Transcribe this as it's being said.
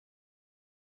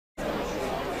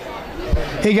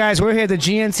Hey guys, we're here at the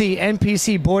GNC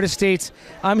NPC Border States.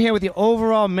 I'm here with the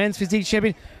overall men's physique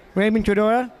champion, Raymond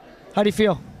Querido. How do you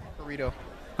feel? Querido.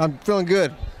 I'm feeling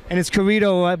good. And it's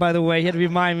Querido, by the way. You had to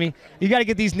remind me. You got to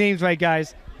get these names right,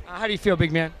 guys. How do you feel,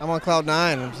 big man? I'm on cloud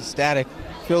 9. I'm just ecstatic.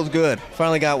 Feels good.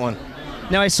 Finally got one.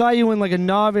 Now, I saw you in like a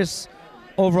novice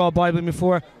overall bodybuilding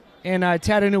before. And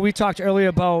Tad Inoue, we talked earlier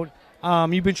about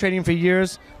you've been training for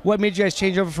years. What made you guys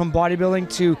change over from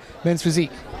bodybuilding to men's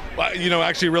physique? Well, you know,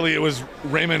 actually, really, it was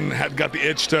Raymond had got the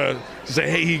itch to say,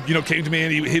 hey, he came to me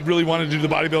and he really wanted to do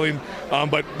the bodybuilding,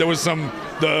 but there was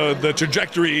the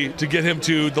trajectory to get him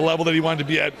to the level that he wanted to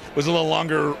be at was a little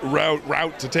longer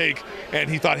route to take, and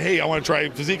he thought, hey, I want to try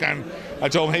physique. I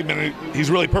told him, hey, man, he's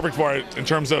really perfect for it in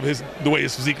terms of the way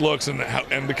his physique looks and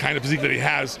the kind of physique that he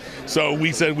has. So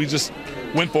we said we just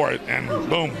went for it, and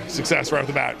boom, success right off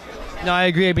the bat. No, I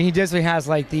agree. I mean, he definitely has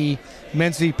like the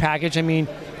men's physique package. I mean,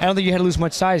 I don't think you had to lose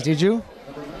much size, did you?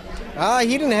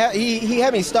 He didn't have. He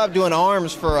had me stop doing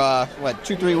arms for what,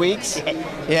 2-3 weeks?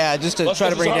 Yeah, just to try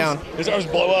to bring it down. His arms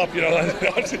blow up, you know.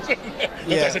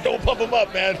 Yeah. I said, don't pump them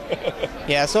up, man.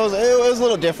 Yeah, so it was a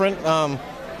little different,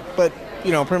 but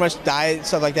you know, pretty much diet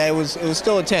stuff like that. It was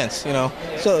still intense, you know.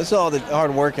 So it's all the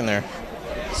hard work in there.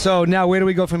 So now, where do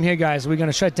we go from here, guys? Are we going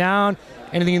to shut down?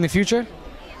 Anything in the future?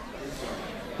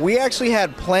 We actually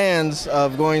had plans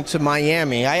of going to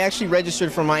Miami. I actually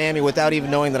registered for Miami without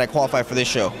even knowing that I qualified for this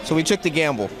show. So we took the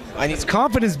gamble. It's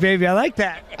confidence, baby. I like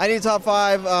that. I need top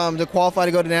 5 to qualify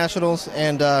to go to nationals,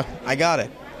 and I got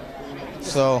it.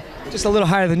 So just a little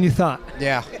higher than you thought.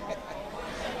 Yeah.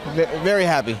 Very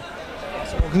happy.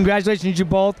 So congratulations, you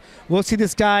both. We'll see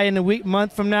this guy in a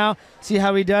month from now, see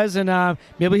how he does, and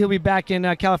maybe he'll be back in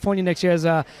California next year as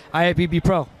a IFBB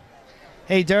Pro.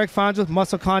 Hey, Derik Farnsworth,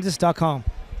 musclecontest.com.